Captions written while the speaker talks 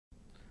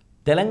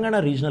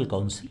Telangana Regional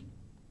Council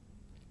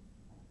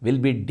will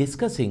be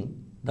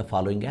discussing the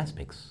following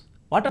aspects.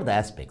 What are the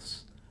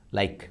aspects?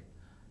 Like,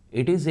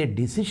 it is a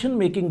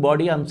decision-making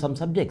body on some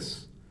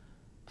subjects.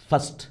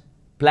 First,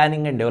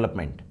 planning and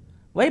development.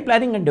 Why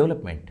planning and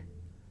development?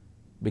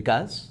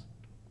 Because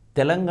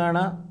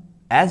Telangana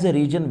as a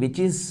region which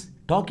is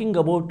talking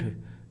about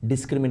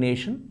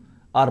discrimination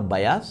or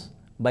bias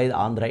by the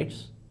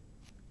Andhrites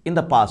in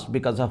the past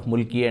because of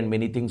Mulki and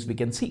many things we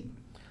can see.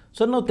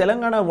 So now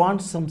Telangana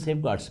wants some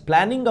safeguards.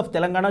 Planning of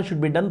Telangana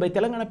should be done by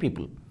Telangana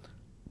people.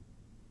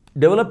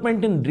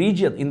 Development in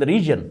the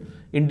region,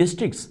 in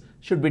districts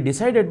should be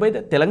decided by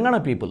the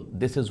Telangana people.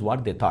 This is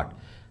what they thought.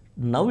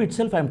 Now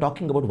itself I am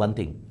talking about one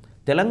thing.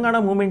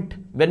 Telangana movement,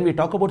 when we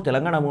talk about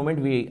Telangana movement,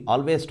 we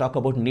always talk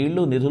about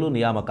Neelu, Nidhulu,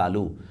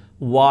 Niyamakalu,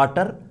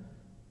 water,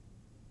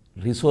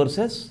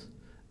 resources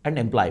and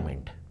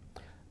employment.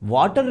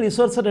 Water,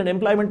 resources and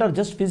employment are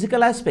just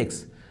physical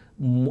aspects.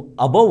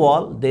 Above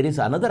all, there is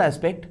another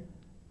aspect,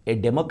 a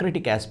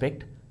democratic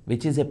aspect,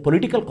 which is a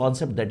political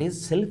concept, that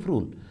is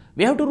self-rule.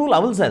 We have to rule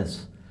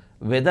ourselves.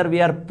 Whether we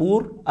are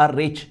poor or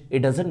rich, it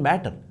doesn't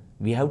matter.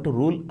 We have to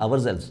rule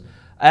ourselves.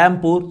 I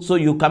am poor, so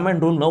you come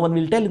and rule, no one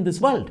will tell in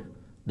this world.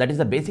 That is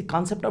the basic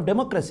concept of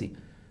democracy.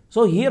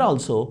 So here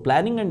also,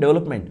 planning and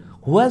development.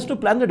 Who has to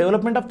plan the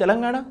development of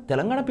Telangana?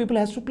 Telangana people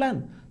has to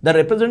plan. The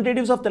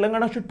representatives of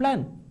Telangana should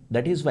plan.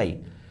 That is why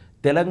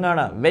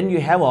Telangana, when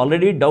you have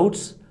already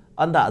doubts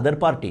on the other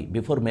party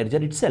before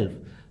merger itself,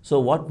 so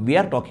what we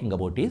are talking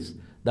about is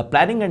the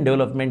planning and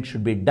development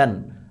should be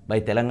done by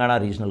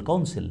Telangana Regional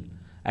Council.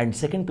 And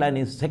second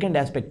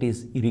aspect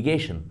is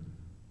irrigation.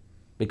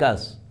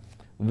 Because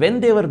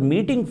when they were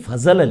meeting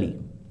fuzzily,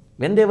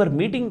 when they were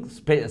meeting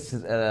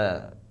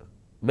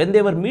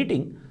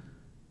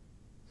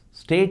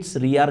States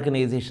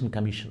Reorganization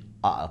Commission,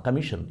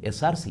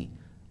 SRC,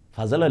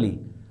 fuzzily,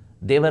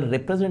 they were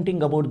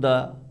representing about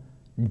the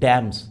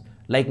dams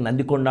like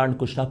Nandikonda and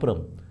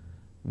Kushtapuram,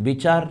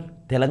 which are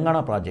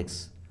Telangana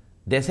projects.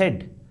 They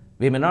said,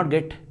 we may not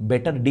get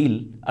better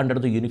deal under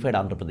the unified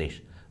Andhra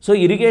Pradesh. So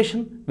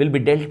irrigation will be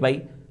dealt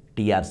by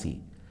TRC.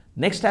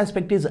 Next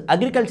aspect is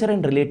agriculture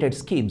and related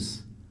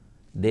schemes.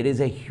 There is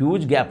a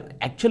huge gap.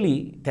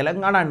 Actually,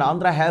 Telangana and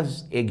Andhra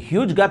has a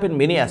huge gap in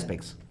many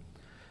aspects.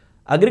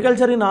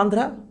 Agriculture in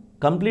Andhra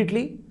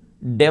completely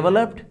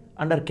developed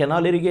under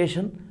canal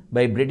irrigation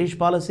by British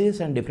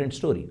policies and different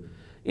story.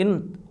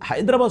 In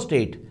Hyderabad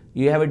state,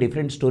 you have a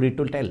different story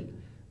to tell.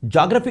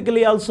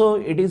 Geographically also,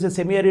 it is a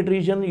semi-arid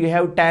region. You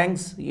have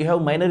tanks, you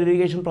have minor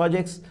irrigation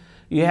projects,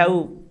 you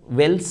have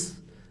wells,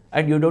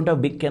 and you don't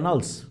have big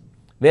canals.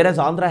 Whereas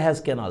Andhra has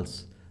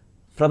canals.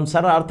 From Sir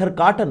Arthur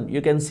Cotton,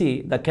 you can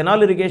see the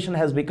canal irrigation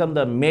has become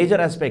the major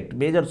aspect,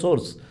 major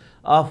source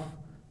of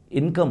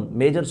income,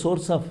 major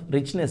source of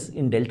richness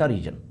in Delta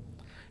region.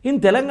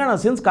 In Telangana,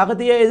 since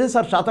Kakatiya ages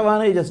or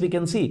Shatavahana ages, we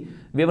can see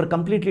we were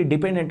completely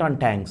dependent on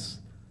tanks,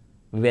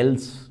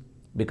 wells,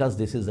 because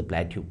this is the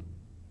plateau.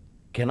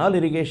 Canal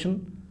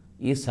irrigation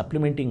is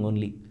supplementing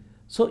only.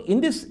 So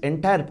in this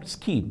entire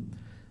scheme,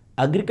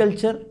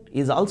 agriculture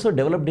is also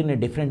developed in a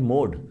different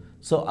mode.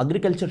 So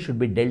agriculture should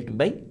be dealt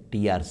by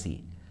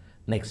TRC.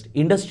 Next,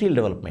 industrial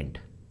development.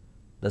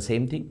 The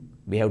same thing.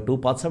 We have two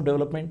paths of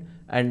development,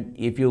 and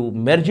if you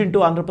merge into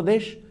Andhra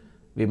Pradesh,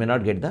 we may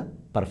not get the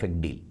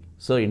perfect deal.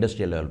 So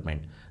industrial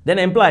development. Then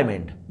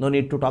employment. No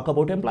need to talk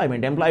about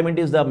employment. Employment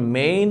is the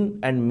main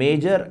and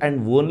major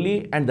and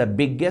only and the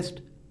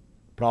biggest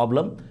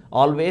problem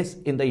always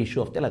in the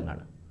issue of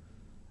Telangana.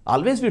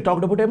 Always we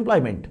talked about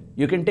employment.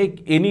 You can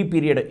take any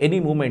period, any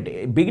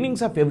movement,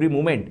 beginnings of every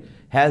movement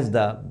has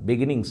the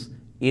beginnings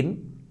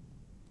in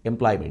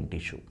employment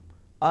issue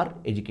or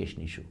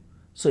education issue.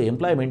 So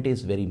employment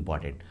is very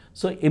important.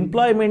 So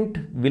employment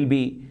will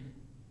be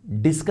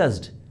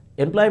discussed,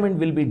 employment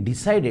will be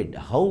decided,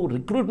 how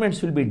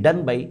recruitments will be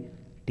done by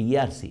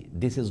TRC.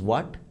 This is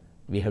what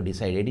we have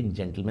decided in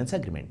gentleman's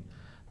agreement.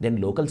 Then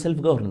local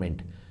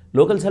self-government.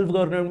 Local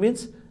self-government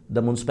means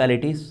the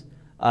municipalities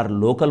or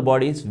local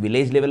bodies,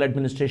 village level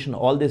administration,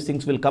 all these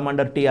things will come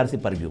under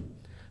TRC purview.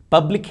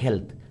 Public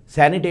health,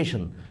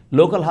 sanitation,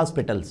 local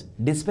hospitals,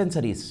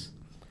 dispensaries,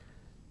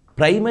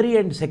 primary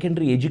and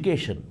secondary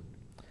education,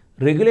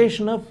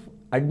 regulation of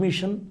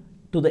admission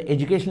to the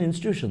educational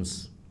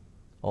institutions.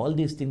 All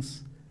these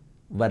things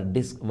were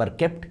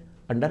kept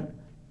under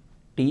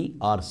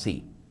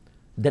TRC.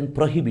 Then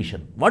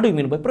prohibition. What do you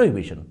mean by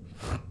prohibition?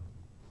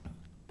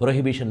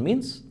 Prohibition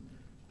means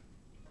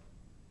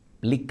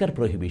liquor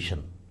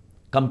prohibition.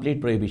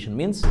 Complete prohibition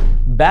means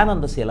ban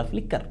on the sale of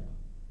liquor.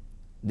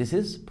 This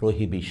is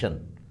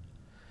prohibition.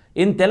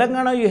 In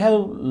Telangana, you have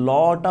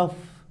lot of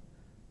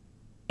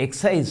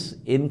excise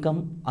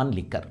income on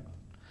liquor.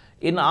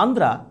 In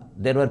Andhra,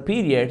 there were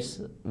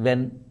periods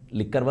when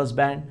liquor was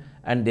banned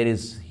and there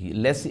is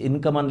less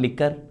income on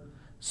liquor.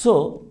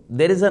 So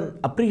there is an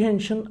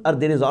apprehension, or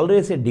there is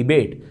always a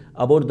debate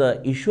about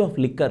the issue of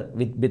liquor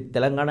with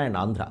Telangana and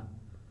Andhra.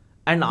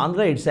 And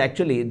Andhra, it's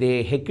actually,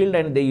 they heckled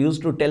and they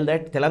used to tell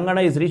that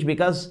Telangana is rich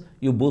because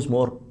you booze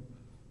more,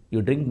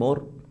 you drink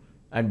more,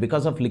 and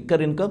because of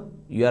liquor income,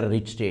 you are a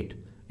rich state.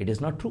 It is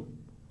not true.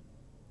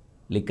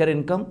 Liquor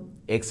income,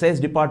 excise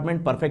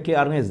department perfectly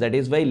organized. That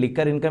is why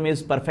liquor income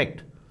is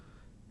perfect.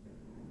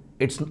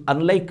 It's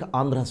unlike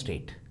Andhra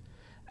state.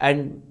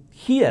 And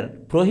here,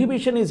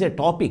 prohibition is a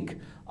topic.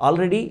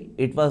 Already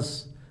it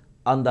was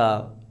on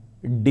the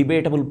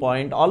debatable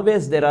point.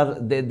 Always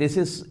this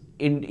is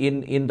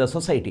in the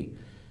society.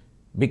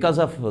 Because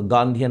of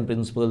Gandhian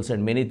principles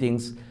and many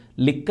things,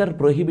 liquor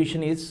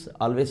prohibition is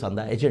always on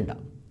the agenda.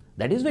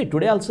 That is why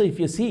today also, if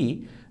you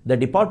see, the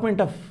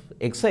Department of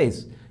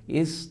Excise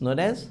is known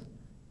as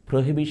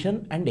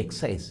Prohibition and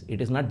Excise.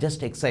 It is not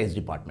just Excise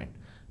Department.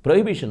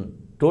 Prohibition,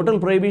 total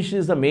prohibition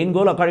is the main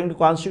goal according to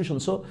Constitution.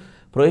 So,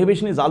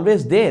 prohibition is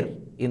always there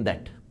in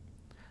that.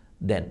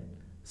 Then,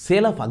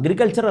 sale of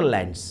agricultural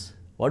lands.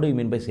 What do you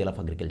mean by sale of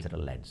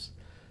agricultural lands?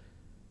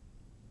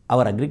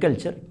 Our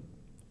agriculture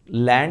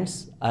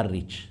lands are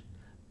rich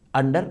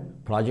under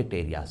project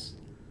areas.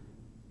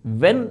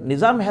 When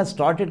Nizam has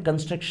started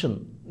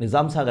construction,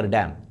 Nizam Sagar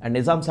Dam, and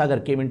Nizam Sagar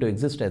came into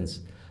existence,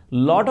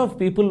 lot of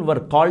people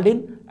were called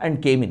in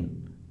and came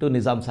in to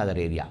Nizam Sagar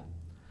area.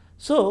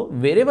 So,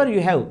 wherever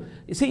you have,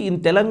 you see in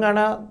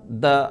Telangana,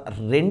 the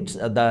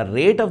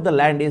rate of the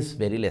land is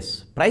very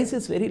less, price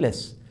is very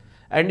less.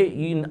 And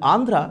in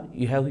Andhra,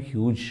 you have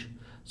huge.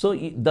 So,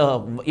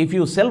 if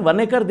you sell 1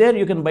 acre there,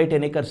 you can buy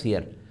 10 acres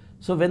here.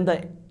 So, when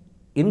the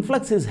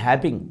influx is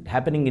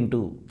happening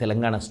into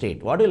Telangana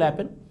state, what will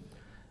happen?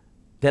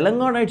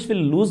 Telanganites will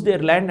lose their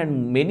land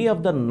and many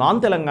of the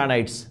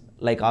non-Telanganites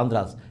like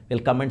Andhras will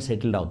come and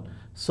settle down.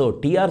 So,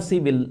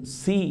 TRC will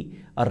see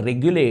or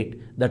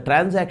regulate the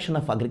transaction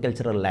of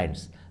agricultural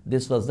lands.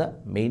 This was the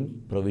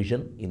main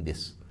provision in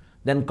this.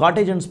 Then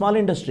cottage and small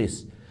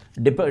industries,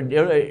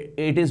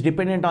 it is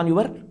dependent on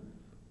your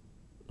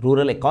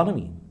rural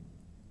economy.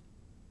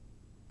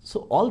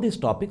 So, all these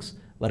topics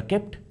were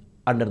kept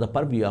under the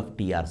purview of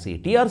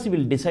TRC. TRC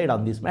will decide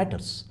on these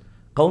matters.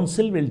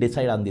 Council will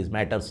decide on these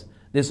matters.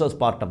 This was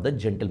part of the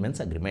gentleman's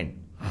agreement.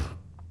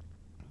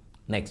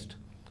 Next,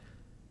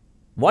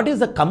 what is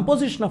the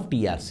composition of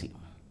TRC?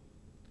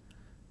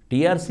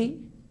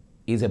 TRC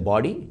is a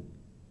body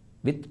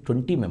with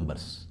 20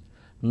 members.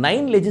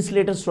 9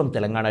 legislators from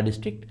Telangana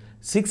district,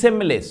 6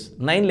 MLAs,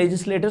 9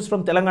 legislators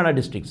from Telangana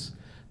districts.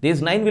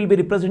 These 9 will be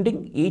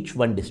representing each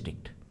one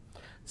district.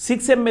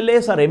 6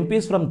 MLAs or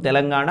MPs from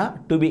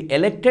Telangana to be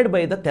elected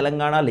by the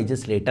Telangana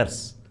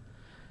legislators.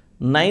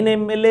 9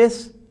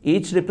 MLAs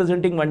each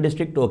representing one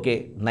district,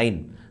 okay,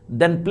 9.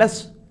 Then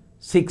plus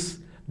 6.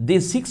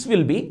 These 6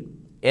 will be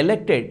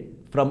elected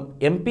from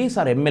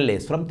MPs or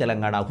MLAs from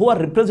Telangana who are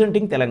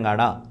representing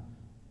Telangana.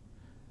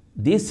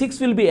 These 6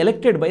 will be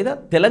elected by the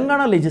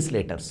Telangana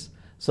legislators.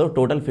 So,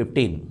 total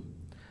 15.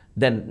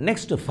 Then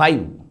next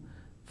 5.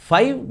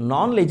 5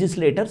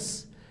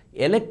 non-legislators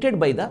elected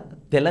by the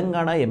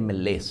Telangana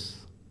MLAs.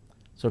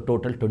 So,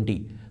 total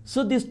 20.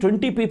 So, these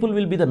 20 people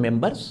will be the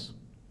members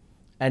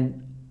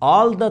and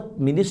all the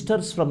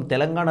ministers from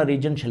Telangana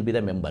region shall be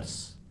the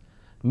members.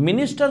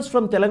 Ministers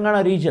from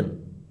Telangana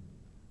region,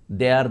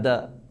 they are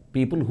the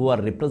people who are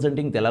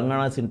representing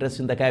Telangana's interest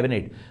in the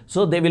cabinet.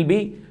 So, they will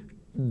be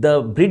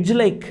the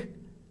bridge-like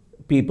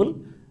people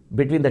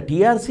between the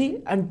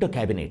TRC and the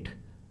cabinet.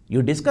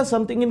 You discuss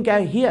something in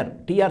here,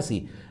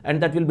 TRC,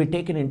 and that will be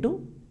taken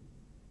into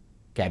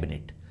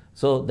cabinet.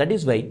 So, that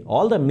is why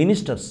all the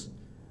ministers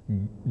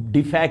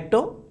de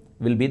facto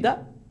will be the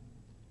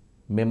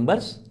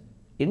members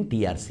in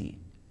TRC.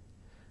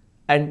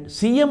 And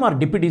CM or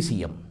Deputy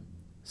CM,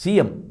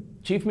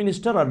 Chief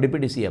Minister or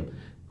Deputy CM,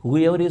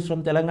 whoever is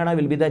from Telangana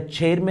will be the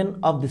chairman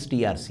of this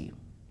TRC.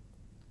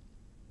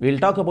 We will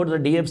talk about the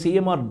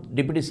CM or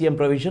Deputy CM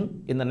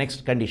provision in the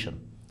next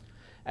condition.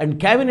 And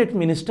cabinet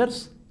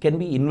ministers can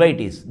be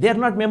invitees. They are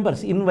not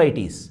members,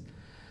 invitees.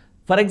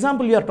 For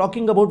example, you are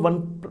talking about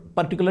one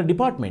particular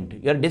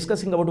department. You are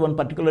discussing about one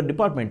particular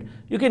department.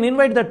 You can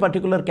invite that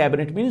particular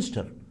cabinet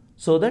minister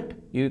so that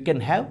you can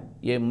have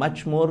a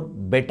much more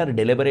better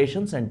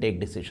deliberations and take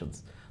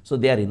decisions. So,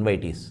 they are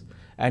invitees.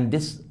 And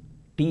this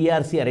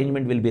TRC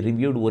arrangement will be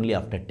reviewed only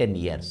after 10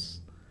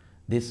 years.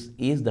 This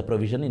is the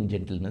provision in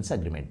gentleman's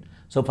agreement.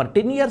 So, for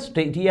 10 years,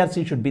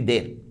 TRC should be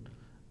there.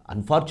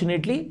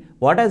 Unfortunately,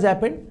 what has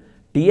happened?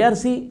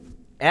 TRC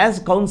as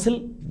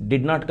council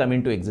did not come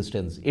into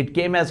existence. It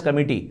came as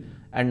committee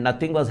and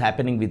nothing was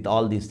happening with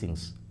all these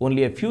things.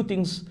 Only a few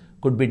things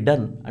could be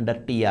done under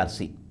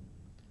TRC.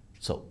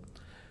 So,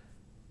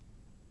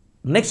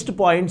 next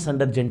points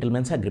under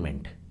gentleman's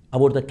agreement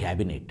about the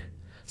cabinet.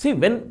 See,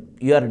 when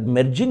you are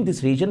merging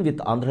this region with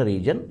Andhra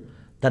region,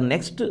 the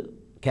next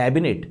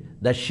cabinet,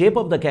 the shape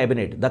of the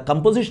cabinet, the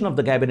composition of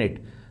the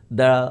cabinet,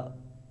 the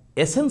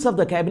essence of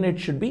the cabinet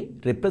should be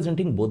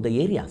representing both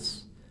the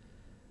areas.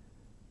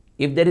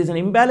 If there is an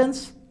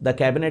imbalance, the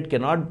cabinet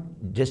cannot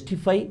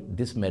justify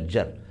this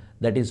merger.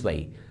 That is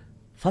why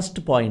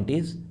first point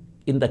is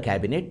in the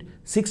cabinet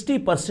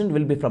 60%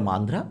 will be from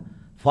Andhra,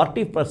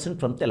 40%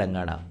 from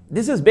Telangana.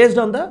 This is based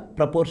on the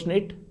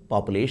proportionate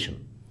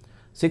population.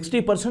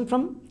 60%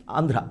 from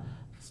Andhra,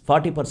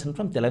 40%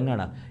 from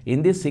Telangana.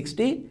 In this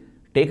 60,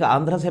 take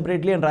Andhra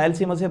separately and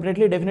Rayalaseema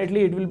separately,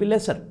 definitely it will be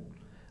lesser.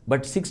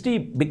 But 60,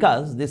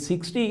 because this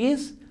 60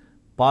 is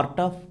part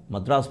of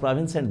Madras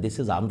province and this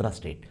is Andhra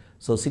state.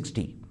 So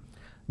 60.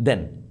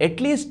 Then at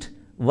least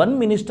one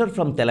minister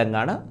from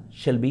Telangana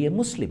shall be a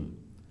Muslim.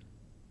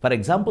 For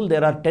example,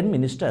 there are 10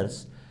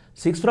 ministers,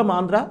 6 from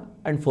Andhra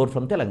and 4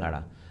 from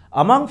Telangana.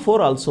 Among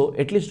 4 also,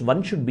 at least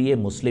one should be a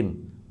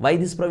Muslim. Why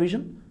this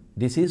provision?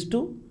 This is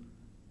to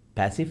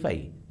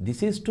pacify.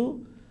 This is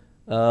to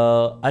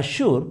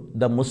assure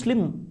the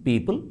Muslim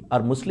people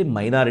or Muslim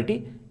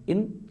minority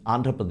in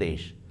Andhra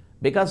Pradesh,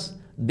 because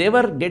they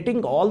were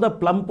getting all the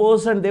plum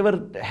posts and they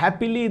were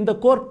happily in the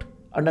court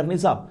under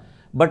Nizam.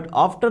 But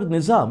after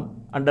Nizam,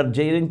 under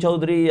Jairin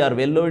Chaudhary or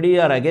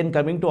Vellodi or again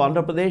coming to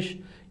Andhra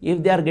Pradesh,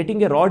 if they are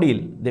getting a raw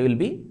deal, they will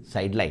be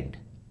sidelined.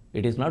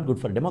 It is not good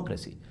for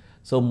democracy.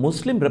 So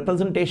Muslim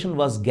representation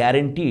was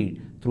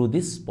guaranteed through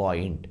this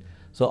point.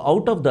 So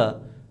out of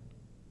the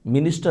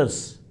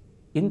ministers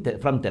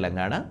from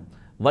Telangana,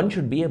 one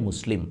should be a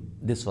Muslim.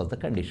 This was the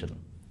condition.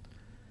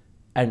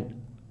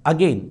 And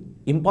again,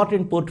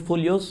 important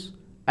portfolios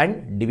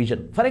and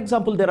division. For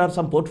example, there are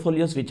some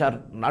portfolios which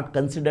are not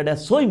considered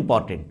as so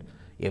important.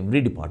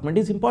 Every department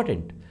is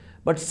important,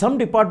 but some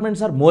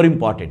departments are more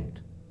important,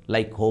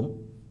 like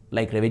home,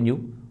 like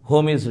revenue.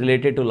 Home is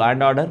related to law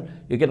and order.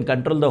 You can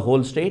control the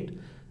whole state.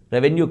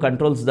 Revenue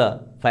controls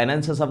the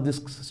finances of this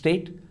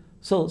state.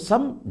 So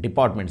some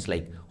departments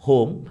like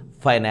home,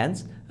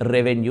 finance,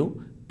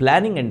 revenue,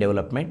 planning and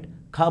development,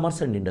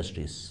 commerce and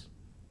industries.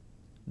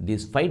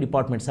 These 5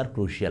 departments are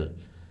crucial.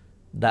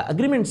 The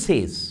agreement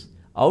says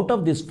out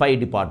of these 5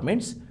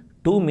 departments,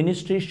 2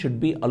 ministries should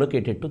be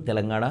allocated to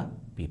Telangana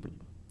people.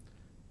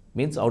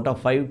 Means out of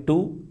 5,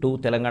 2 to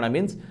Telangana,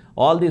 means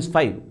all these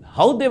 5.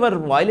 How they were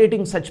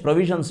violating such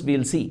provisions, we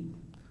will see.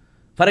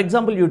 For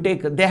example, you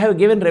take, they have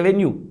given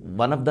revenue,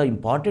 one of the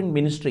important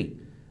ministry,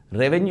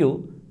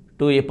 revenue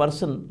to a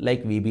person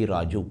like V.B.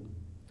 Raju.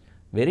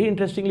 Very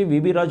interestingly,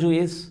 V.B. Raju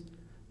is,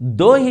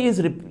 though he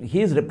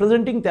is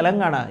representing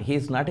Telangana, he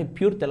is not a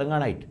pure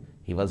Telanganite.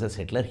 He was a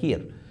settler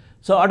here.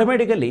 So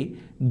automatically,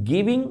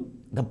 giving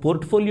the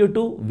portfolio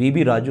to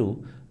V.B.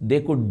 Raju,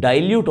 they could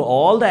dilute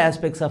all the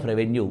aspects of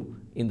revenue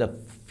in the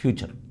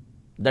future.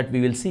 That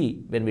we will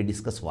see when we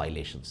discuss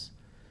violations.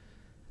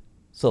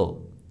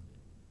 So,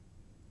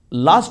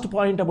 last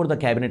point about the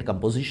cabinet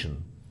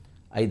composition,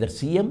 either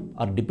CM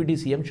or Deputy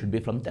CM should be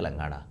from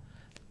Telangana.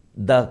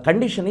 The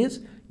condition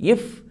is,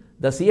 if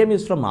the CM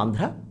is from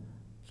Andhra,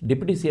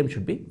 Deputy CM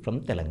should be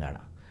from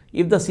Telangana.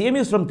 If the CM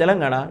is from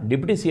Telangana,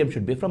 Deputy CM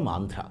should be from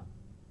Andhra.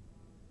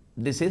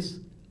 This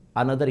is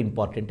another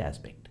important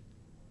aspect.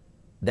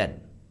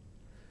 Then,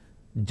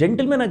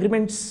 gentlemen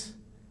agreements,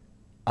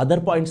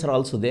 other points are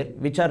also there,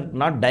 which are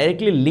not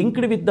directly linked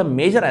with the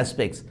major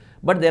aspects,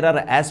 but there are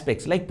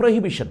aspects like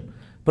prohibition.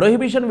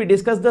 Prohibition, we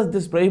discussed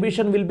this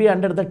prohibition will be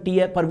under the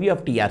purview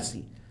of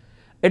TRC.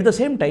 At the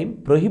same time,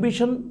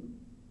 prohibition,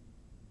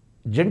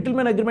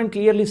 gentleman agreement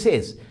clearly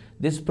says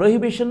this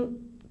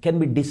prohibition can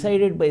be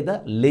decided by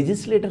the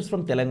legislators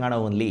from Telangana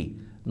only,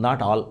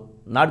 not all.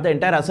 Not the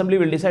entire assembly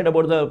will decide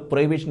about the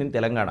prohibition in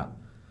Telangana.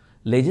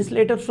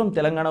 Legislators from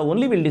Telangana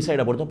only will decide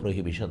about the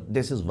prohibition.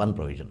 This is one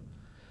provision.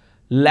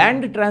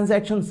 Land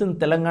transactions in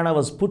Telangana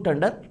was put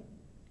under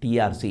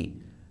TRC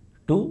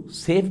to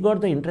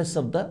safeguard the interests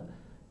of the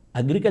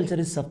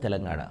agriculturists of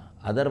Telangana.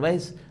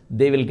 Otherwise,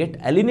 they will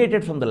get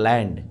alienated from the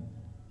land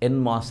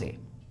en masse.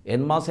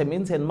 En masse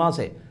means en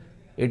masse.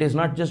 It is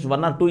not just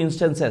 1 or 2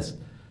 instances.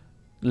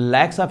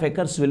 Lakhs of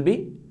acres will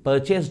be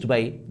purchased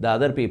by the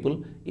other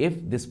people if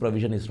this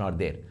provision is not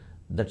there.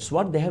 That's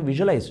what they have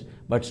visualized,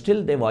 but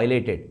still they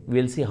violated.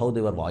 We will see how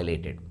they were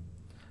violated.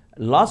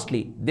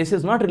 Lastly, this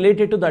is not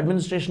related to the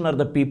administration or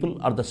the people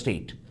or the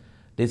state.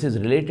 This is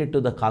related to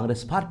the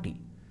Congress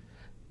party.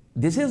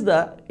 This is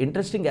the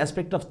interesting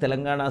aspect of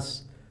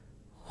Telangana's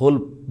whole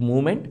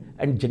movement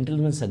and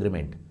gentleman's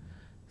agreement.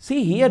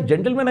 See here,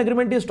 gentleman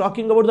agreement is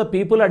talking about the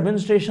people,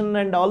 administration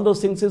and all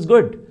those things is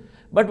good.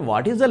 But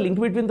what is the link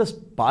between this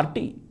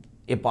party?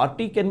 A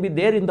party can be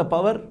there in the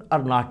power or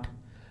not.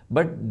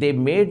 But they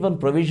made one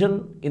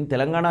provision in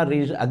Telangana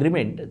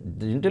agreement,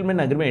 the gentleman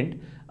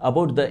agreement,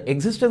 about the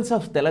existence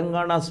of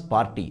Telangana's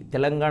party,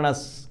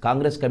 Telangana's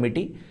Congress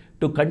committee,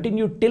 to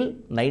continue till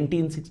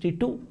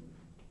 1962.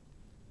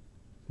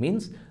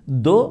 Means,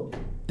 though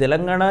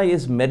Telangana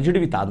is merged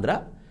with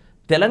Andhra,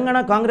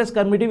 Telangana Congress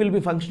committee will be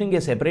functioning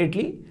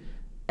separately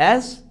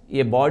as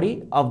a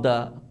body of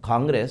the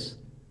Congress,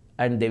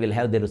 and they will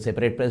have their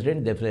separate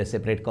president, they will have a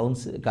separate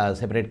council,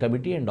 separate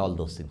committee and all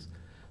those things.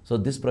 So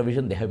this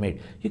provision they have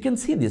made. You can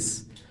see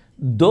this.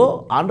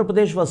 Though Andhra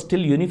Pradesh was still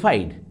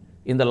unified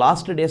in the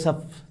last days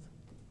of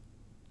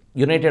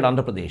United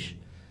Andhra Pradesh,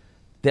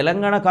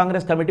 Telangana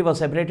Congress Committee was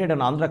separated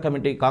and Andhra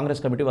Congress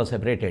Committee was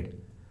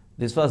separated.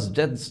 This was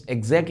just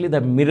exactly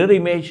the mirror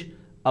image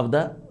of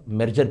the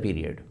merger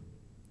period.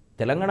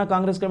 Telangana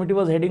Congress Committee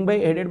was headed by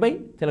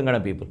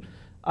Telangana people,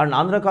 and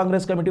Andhra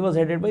Congress Committee was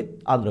headed by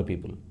Andhra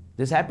people.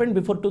 This happened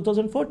before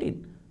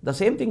 2014. The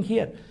same thing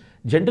here.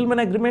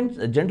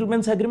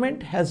 Gentleman's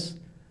agreement has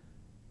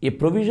a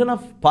provision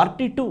of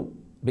party too,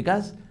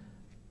 because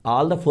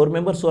all the 4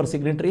 members who are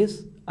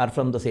signatories are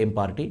from the same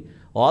party.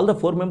 All the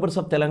 4 members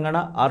of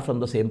Telangana are from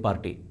the same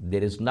party.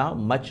 There is not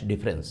much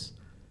difference.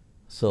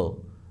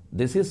 So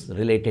this is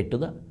related to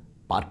the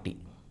party.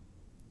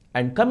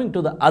 And coming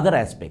to the other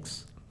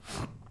aspects.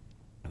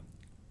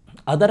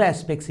 Other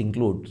aspects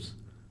includes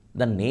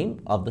the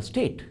name of the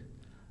state.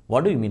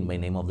 What do you mean by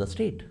name of the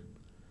state?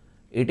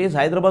 It is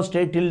Hyderabad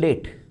state till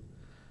date.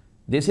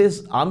 This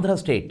is Andhra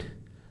state.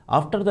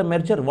 After the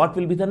merger, what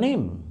will be the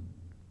name?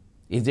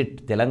 Is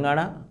it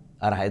Telangana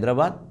or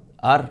Hyderabad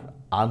or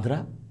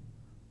Andhra?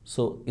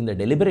 So in the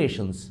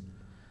deliberations,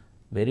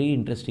 very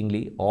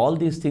interestingly, all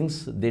these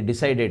things they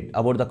decided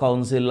about the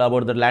council,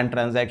 about the land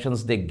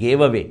transactions, they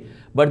gave away.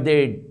 But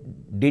they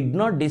did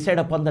not decide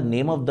upon the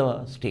name of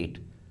the state.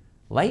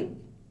 Why?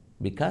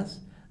 Because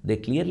they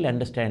clearly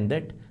understand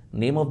that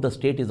name of the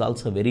state is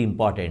also very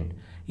important.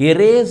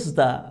 Erase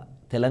the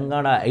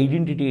Telangana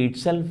identity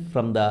itself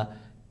from the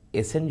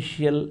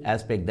essential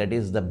aspect, that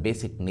is the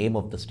basic name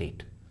of the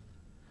state.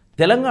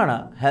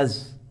 Telangana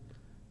has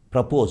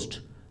proposed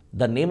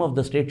the name of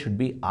the state should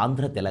be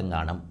Andhra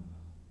Telanganam.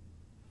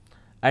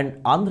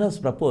 And Andhra's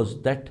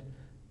proposed that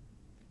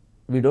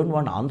we don't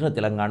want Andhra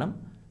Telanganam,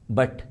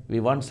 but we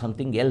want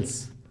something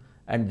else.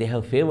 And they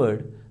have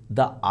favored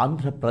the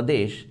Andhra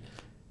Pradesh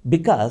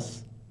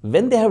because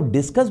when they have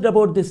discussed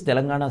about this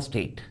Telangana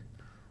state,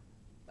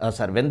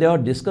 when they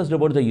have discussed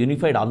about the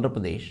unified Andhra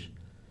Pradesh,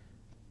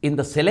 in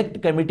the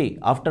select committee,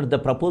 after the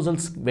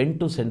proposals went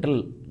to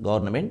central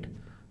government,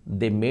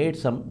 they made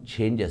some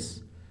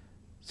changes.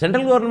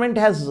 Central government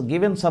has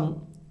given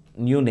some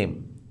new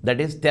name, that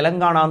is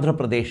Telangana Andhra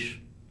Pradesh.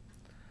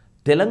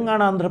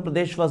 Telangana Andhra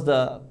Pradesh was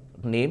the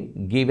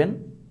name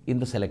given in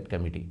the select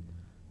committee.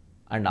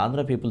 And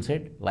Andhra people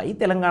said, why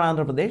Telangana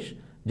Andhra Pradesh?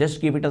 Just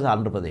keep it as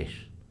Andhra Pradesh.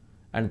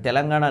 And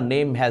Telangana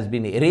name has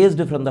been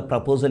erased from the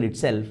proposal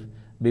itself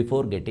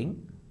before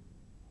getting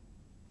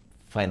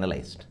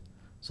finalized.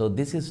 So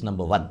this is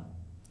number 1.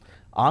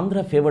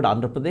 Andhra favored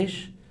Andhra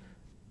Pradesh,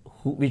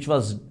 which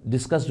was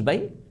discussed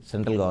by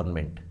central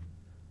government.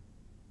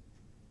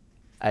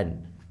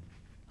 And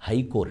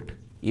High Court.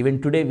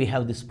 Even today we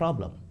have this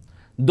problem.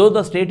 Though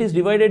the state is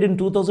divided in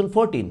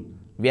 2014,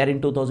 we are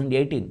in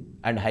 2018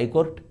 and High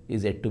Court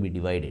is yet to be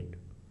divided.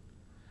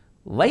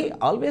 Why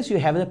always you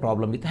have a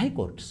problem with High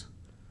Courts?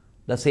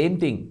 The same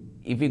thing,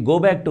 if we go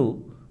back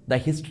to the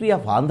history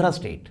of Andhra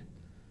state,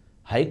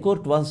 High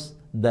Court was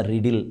the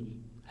riddle,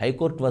 High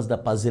Court was the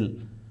puzzle,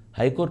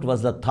 High Court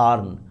was the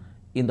thorn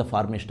in the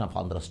formation of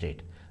Andhra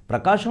state.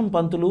 Prakasham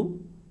Pantulu,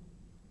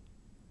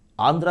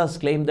 Andhra's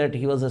claim that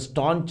he was a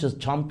staunch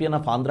champion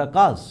of Andhra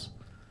cause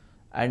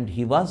and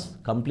he was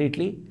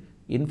completely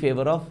in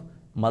favor of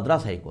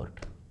Madras High Court.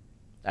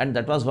 And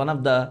that was one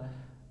of the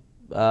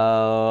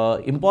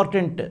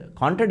important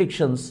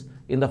contradictions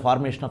in the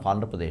formation of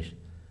Andhra Pradesh.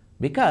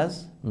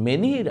 Because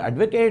many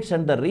advocates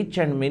and the rich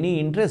and many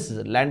interests,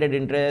 landed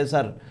interests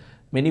or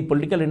many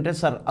political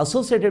interests are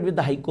associated with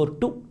the High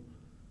Court too.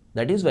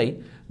 That is why,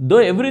 though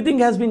everything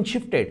has been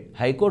shifted,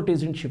 High Court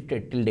isn't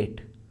shifted till date.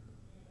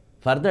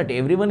 For that,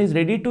 everyone is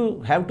ready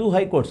to have 2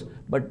 High Courts,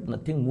 but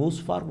nothing moves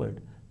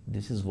forward.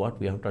 This is what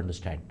we have to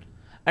understand.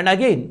 And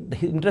again,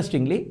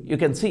 interestingly, you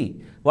can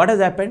see what has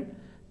happened.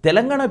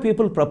 Telangana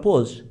people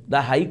proposed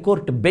the High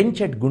Court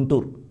bench at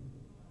Guntur.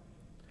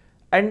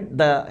 And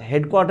the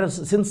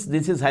headquarters, since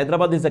this is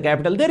Hyderabad is the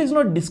capital, there is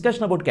no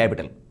discussion about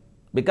capital.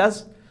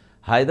 Because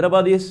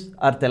Hyderabad is,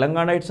 or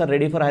Telanganites are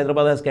ready for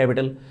Hyderabad as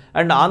capital,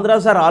 and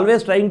Andhras are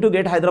always trying to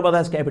get Hyderabad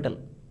as capital.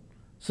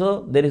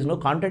 So there is no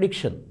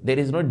contradiction, there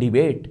is no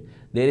debate,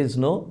 there is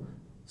no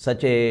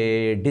such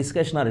a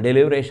discussion or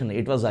deliberation.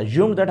 It was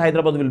assumed that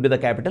Hyderabad will be the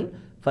capital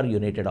for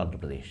United Andhra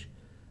Pradesh.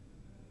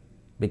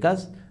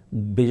 Because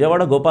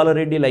Bijawada Gopala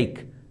Reddy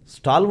like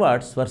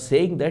stalwarts were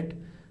saying that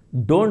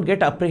don't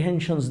get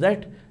apprehensions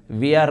that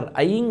we are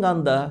eyeing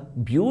on the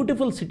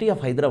beautiful city of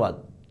Hyderabad.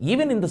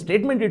 Even in the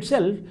statement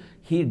itself,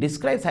 he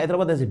describes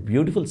Hyderabad as a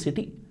beautiful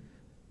city.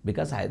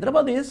 Because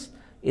Hyderabad is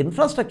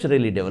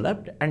infrastructurally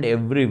developed and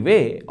every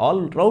way,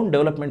 all round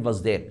development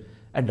was there.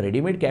 And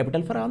ready-made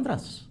capital for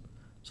Andhras.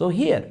 So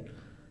here,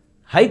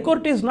 High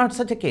Court is not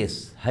such a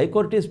case. High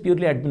Court is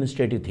purely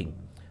administrative thing.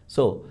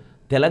 So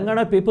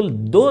Telangana people,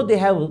 though they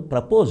have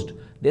proposed,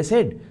 they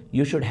said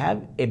you should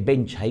have a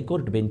bench, High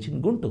Court bench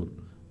in Guntur.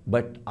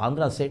 But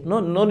Andhra said no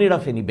need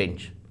of any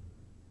bench.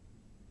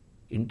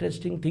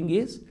 Interesting thing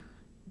is,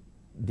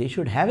 they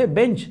should have a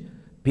bench.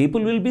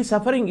 People will be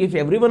suffering if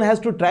everyone has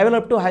to travel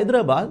up to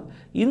Hyderabad.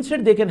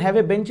 Instead, they can have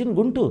a bench in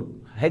Guntur.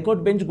 High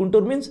Court bench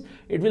Guntur means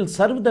it will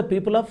serve the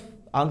people of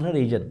Andhra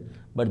region.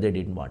 But they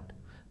didn't want.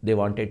 They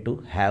wanted to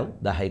have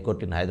the High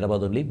Court in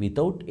Hyderabad only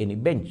without any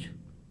bench.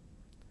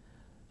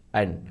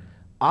 And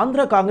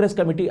Andhra Congress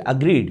Committee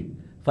agreed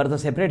for the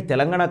separate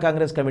Telangana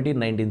Congress Committee in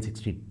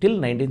 1960 till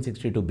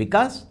 1962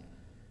 because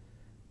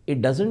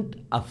it doesn't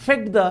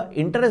affect the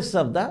interests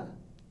of the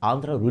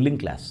Andhra ruling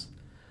class.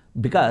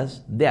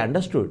 Because they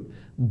understood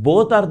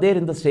both are there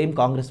in the same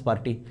Congress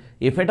party.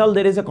 If at all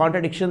there is a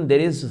contradiction, there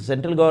is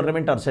central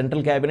government or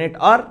central cabinet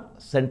or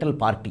central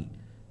party.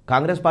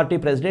 Congress party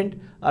president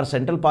or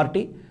central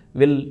party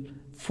will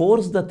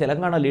forced the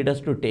Telangana leaders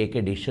to take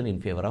a decision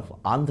in favor of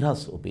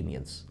Andhra's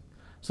opinions.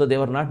 So they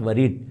were not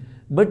worried.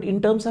 But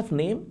in terms of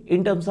name,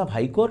 in terms of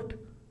High Court,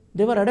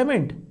 they were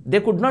adamant.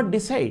 They could not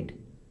decide.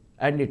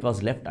 And it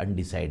was left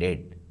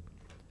undecided.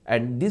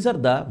 And these are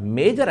the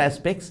major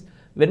aspects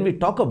when we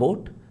talk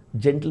about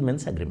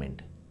gentleman's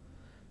agreement.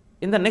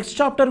 In the next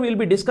chapter, we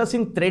will be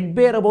discussing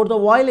threadbare about the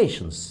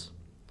violations.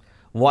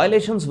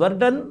 Violations were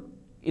done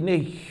in a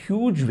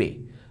huge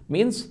way.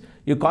 Means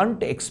you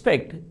can't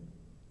expect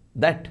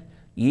that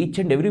each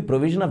and every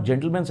provision of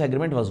gentleman's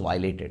agreement was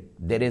violated.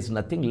 There is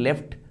nothing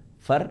left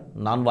for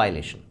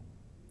non-violation.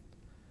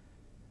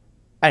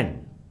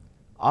 And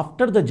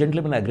after the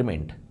gentleman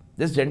agreement,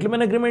 this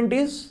gentleman agreement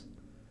is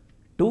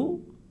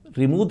to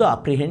remove the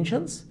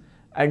apprehensions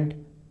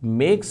and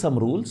make some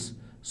rules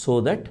so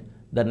that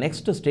the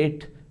next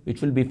state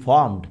which will be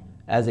formed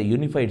as a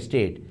unified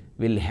state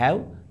will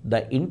have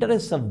the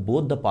interests of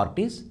both the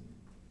parties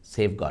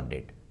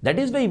safeguarded. That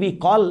is why we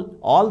call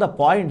all the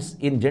points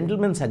in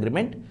gentleman's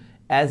agreement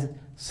as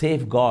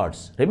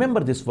safeguards.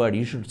 Remember this word,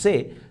 you should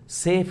say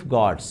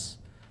safeguards.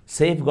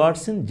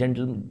 Safeguards in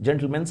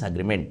gentleman's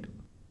agreement.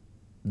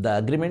 The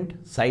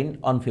agreement signed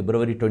on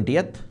February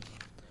 20th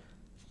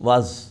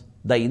was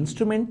the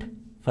instrument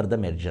for the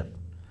merger.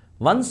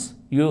 Once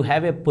you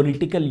have a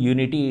political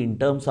unity in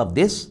terms of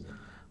this,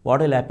 what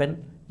will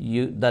happen?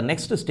 The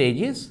next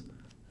stage is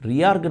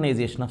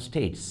reorganization of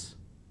states.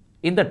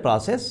 In that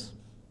process,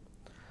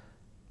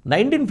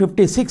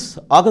 1956,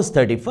 August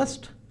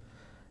 31st,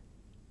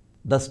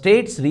 the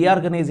States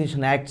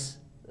Reorganization Act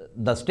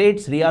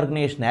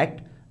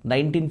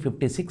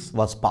 1956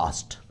 was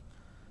passed.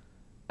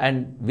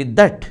 And with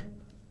that,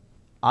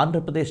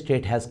 Andhra Pradesh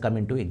state has come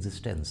into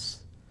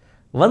existence.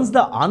 Once the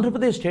Andhra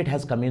Pradesh state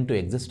has come into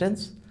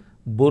existence,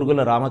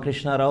 Burgula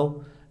Ramakrishna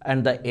Rao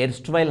and the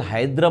erstwhile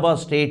Hyderabad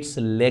state's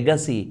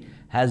legacy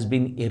has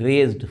been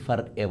erased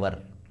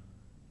forever.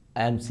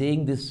 I am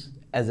saying this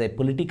as a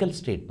political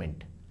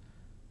statement.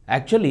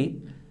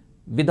 Actually,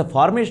 with the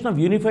formation of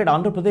unified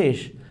Andhra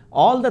Pradesh,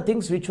 all the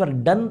things which were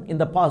done in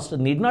the past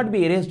need not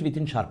be erased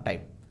within short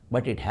time.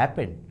 But it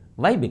happened.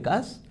 Why?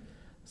 Because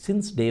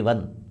since day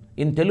one,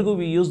 in Telugu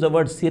we use the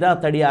word Sira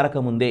Tadi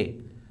Araka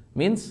Munde,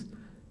 means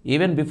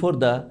even before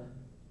the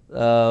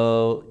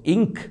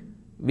ink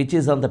which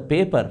is on the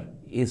paper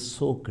is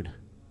soaked,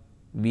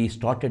 we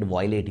started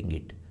violating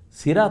it.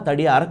 Sira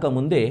Tadi Araka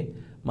Munde,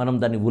 manam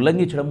dani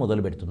ullanginchadam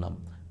modalu pedutunnam.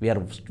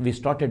 We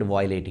started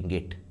violating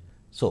it.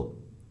 So,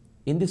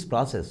 in this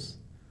process,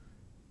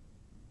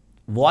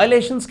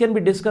 violations can be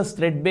discussed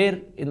threadbare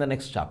in the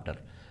next chapter.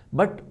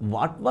 But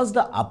what was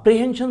the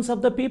apprehensions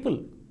of the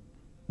people?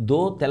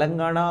 Though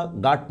Telangana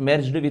got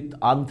merged with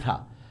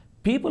Andhra,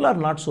 people are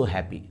not so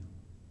happy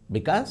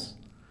because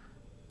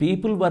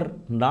people were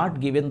not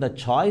given the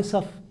choice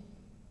of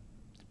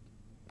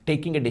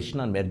taking a decision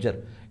on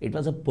merger. It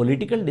was a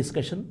political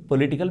discussion,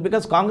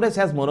 because Congress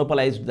has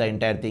monopolized the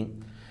entire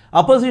thing.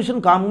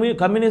 Opposition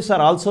communists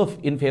are also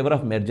in favor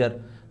of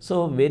merger.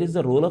 So where is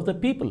the role of the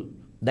people?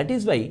 That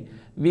is why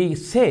we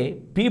say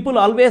people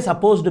always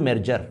opposed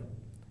merger.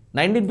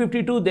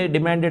 1952 they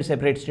demanded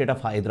separate state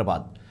of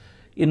Hyderabad.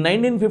 In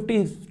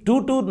 1952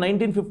 to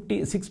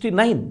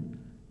 1969,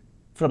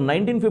 from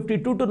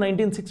 1952 to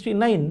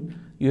 1969,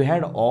 you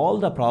had all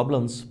the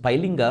problems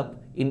piling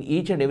up in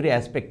each and every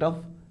aspect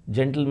of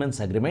gentleman's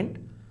agreement,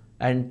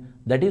 and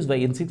that is why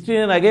in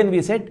 69 again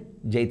we said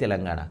Jai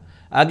Telangana.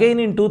 Again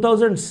in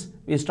 2000s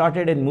we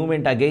started a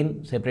movement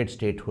again separate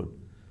statehood.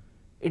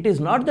 It is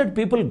not that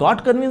people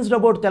got convinced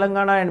about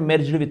Telangana and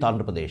merged with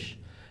Andhra Pradesh.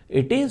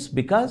 It is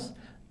because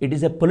it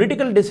is a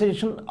political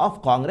decision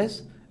of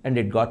Congress and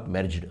it got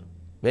merged.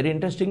 Very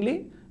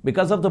interestingly,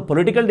 because of the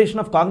political decision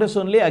of Congress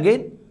only,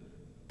 again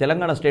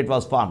Telangana state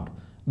was formed.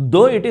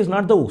 Though it is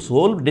not the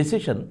sole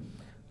decision,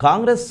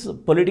 Congress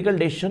political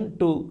decision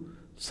to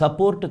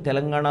support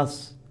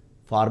Telangana's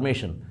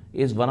formation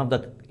is one of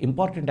the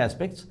important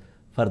aspects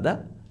for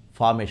the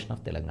formation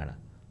of Telangana.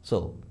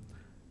 So,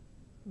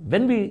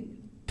 when we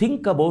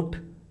think about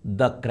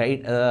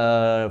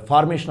the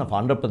formation of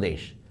Andhra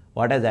Pradesh,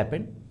 what has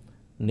happened?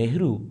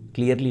 Nehru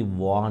clearly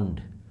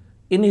warned.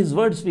 In his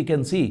words, we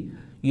can see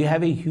you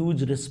have a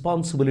huge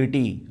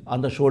responsibility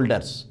on the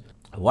shoulders.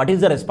 What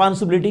is the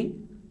responsibility?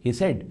 He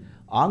said,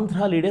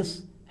 Andhra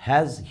leaders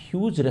has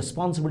huge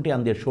responsibility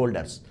on their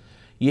shoulders.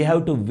 You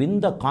have to win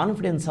the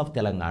confidence of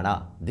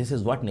Telangana. This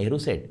is what Nehru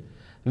said.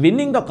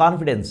 Winning the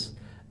confidence,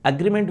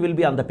 agreement will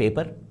be on the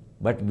paper,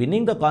 but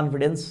winning the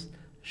confidence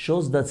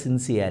shows the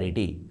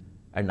sincerity.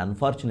 And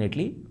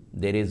unfortunately,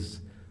 there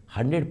is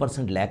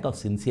 100% lack of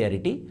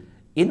sincerity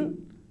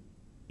in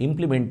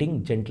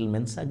implementing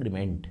gentleman's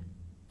agreement.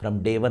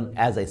 From day one,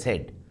 as I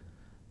said,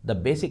 the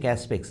basic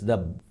aspects,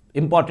 the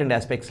important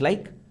aspects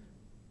like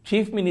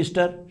Chief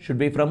Minister should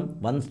be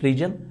from one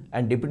region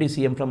and Deputy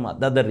CM from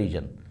the other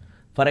region.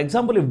 For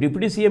example, if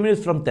Deputy CM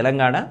is from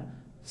Telangana,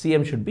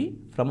 CM should be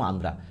from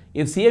Andhra.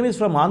 If CM is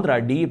from Andhra,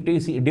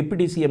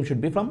 Deputy CM should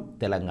be from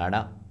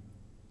Telangana.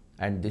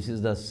 And this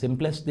is the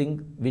simplest thing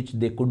which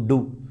they could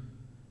do.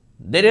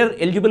 There are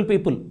eligible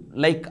people,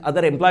 like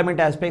other employment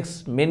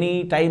aspects,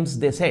 many times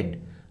they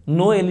said,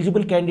 no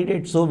eligible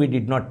candidate, so we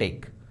did not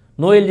take.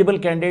 No eligible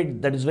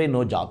candidate, that is why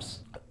no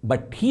jobs.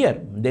 But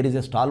here, there is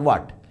a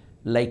stalwart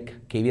like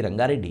K.V.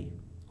 Rangareddy,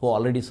 who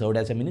already served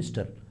as a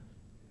minister.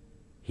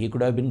 He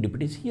could have been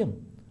deputy CM.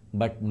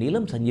 But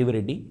Neelam Sanjeev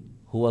Reddy,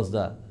 who was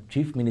the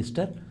chief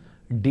minister,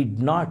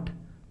 did not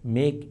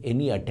make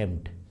any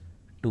attempt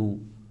to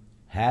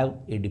have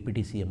a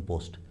deputy CM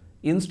post.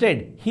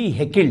 Instead, he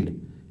heckled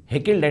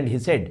and he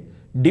said,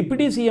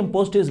 deputy CM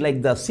post is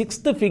like the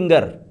sixth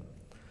finger.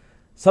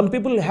 Some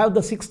people have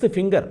the sixth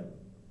finger.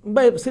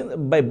 By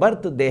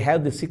birth, they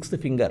have the sixth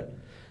finger.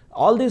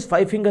 All these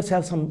five fingers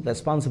have some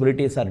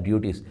responsibilities or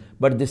duties.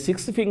 But the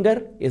sixth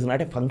finger is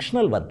not a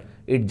functional one.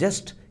 It's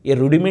just a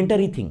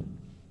rudimentary thing.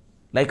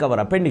 Like our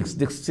appendix,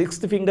 the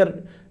sixth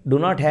finger do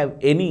not have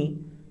any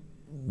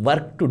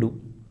work to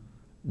do.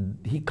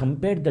 He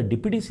compared the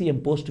deputy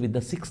CM post with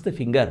the sixth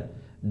finger.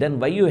 Then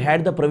why you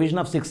had the provision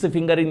of sixth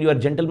finger in your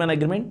gentleman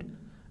agreement?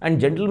 And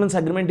gentleman's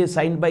agreement is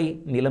signed by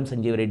Neelam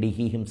Sanjeev Reddy,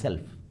 he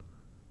himself.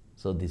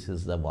 So this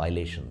is the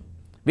violation.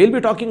 We'll be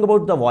talking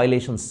about the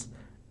violations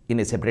in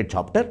a separate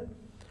chapter.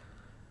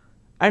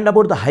 And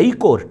about the High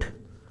Court,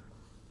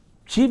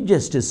 Chief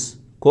Justice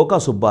Koka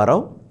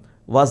Subbarao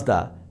was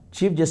the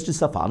Chief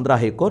Justice of Andhra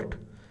High Court,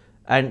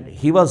 and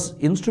he was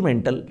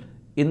instrumental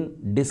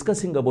in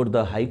discussing about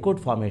the High Court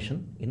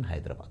formation in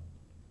Hyderabad.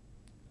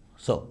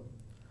 So,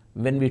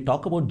 when we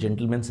talk about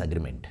gentleman's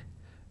agreement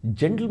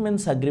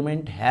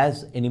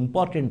has an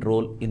important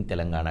role in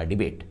Telangana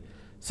debate.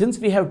 Since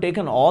we have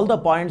taken all the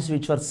points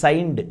which were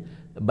signed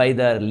by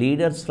the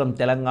leaders from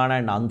Telangana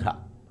and Andhra,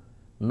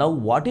 now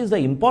what is the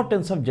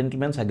importance of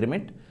gentleman's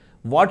agreement?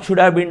 What should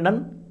have been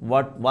done?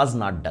 What was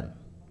not done?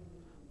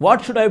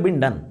 What should have been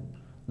done?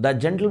 The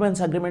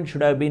gentleman's agreement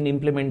should have been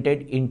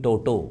implemented in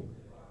toto,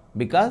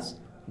 because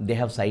they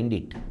have signed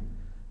it,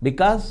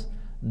 because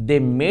they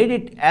made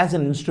it as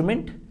an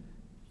instrument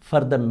for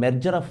the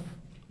merger of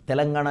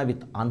Telangana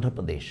with Andhra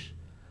Pradesh.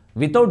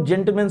 Without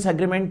gentleman's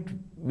agreement,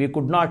 we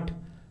were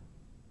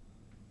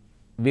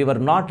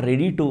not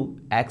ready to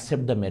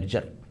accept the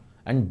merger.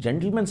 And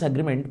gentleman's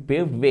agreement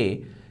paved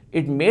way.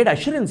 It made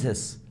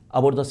assurances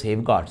about the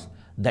safeguards.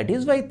 That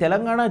is why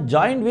Telangana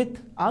joined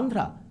with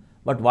Andhra.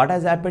 But what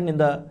has happened in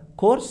the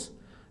course?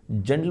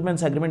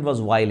 Gentleman's agreement was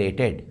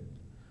violated.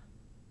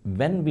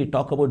 When we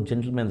talk about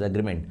gentleman's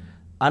agreement,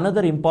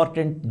 another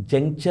important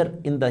juncture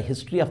in the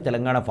history of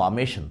Telangana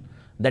formation,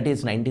 that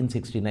is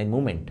 1969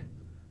 movement.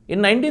 In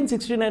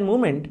 1969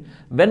 movement,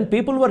 when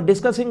people were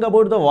discussing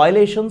about the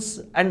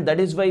violations, and that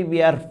is why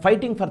we are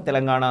fighting for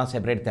Telangana,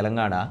 separate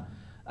Telangana,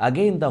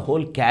 again the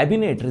whole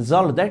cabinet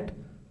resolved that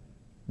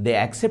they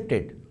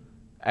accepted,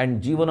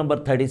 and GO number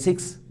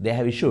 36 they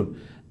have issued,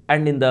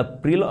 and in the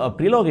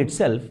prologue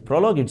itself,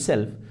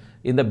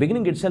 in the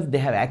beginning itself, they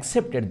have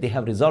accepted, they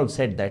have resolved,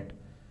 said that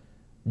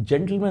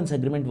gentleman's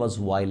agreement was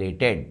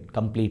violated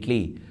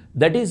completely.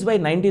 That is why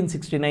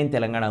 1969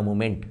 Telangana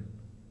movement.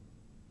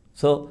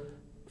 So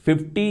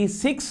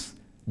 56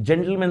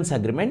 gentleman's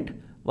agreement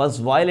was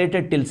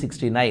violated till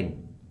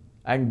 69.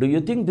 And do you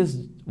think this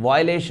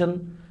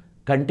violation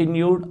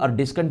continued or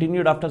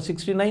discontinued after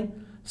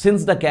 69?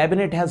 Since the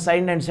cabinet has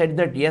signed and said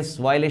that yes,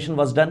 violation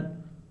was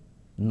done?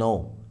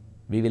 No.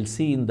 We will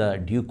see in the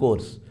due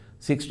course.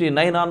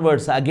 69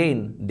 onwards,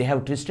 again, they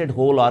have twisted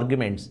whole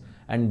arguments,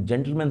 and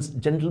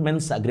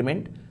gentleman's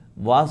agreement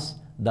was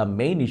the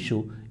main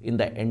issue in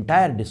the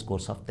entire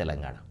discourse of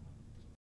Telangana.